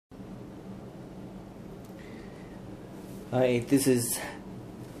Hi, this is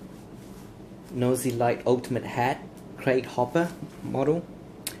NosiLife Ultimate Hat crate hopper model.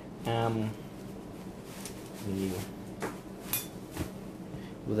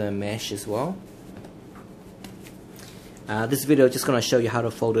 With a mesh as well. This video is just going to show you how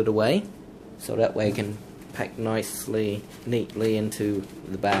to fold it away, so that way it can pack nicely, neatly into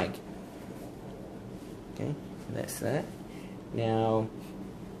the bag. Okay, that's that. Now,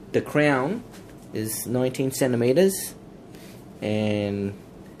 the crown is 19 centimeters, and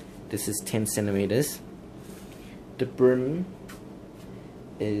this is 10 centimeters. The brim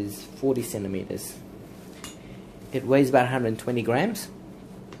is 40 centimeters. It weighs about 120 grams.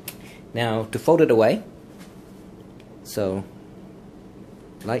 Now, to fold it away, so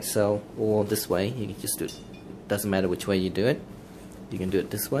like so, or this way, you can just do it. Doesn't matter which way you do it. You can do it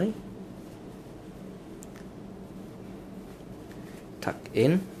this way. Tuck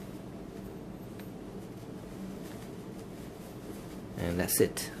in, and that's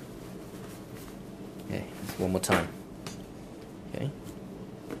it. Okay, one more time. Okay,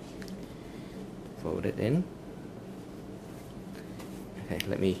 fold it in. Okay,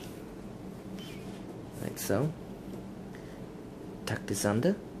 let me, like so. Tuck this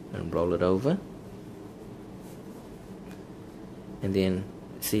under and roll it over, and then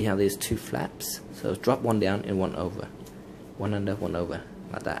see how there's two flaps, so drop one down and one over, one under, one over,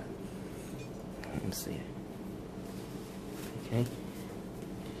 like that. Let's see. Okay,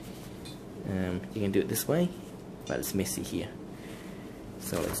 you can do it this way, but it's messy here,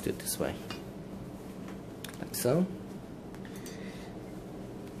 so let's do it this way, like so.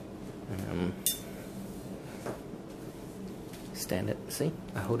 Stand it, see,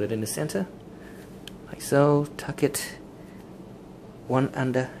 I hold it in the center, like so, tuck it, one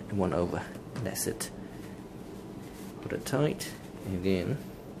under and one over, and that's it. Put it tight, and then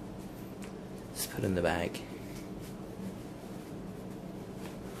just put it in the bag.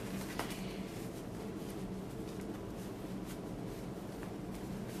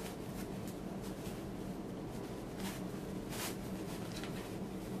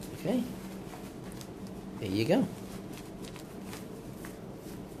 Okay, there you go.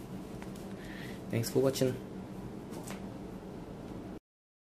 Thanks for watching.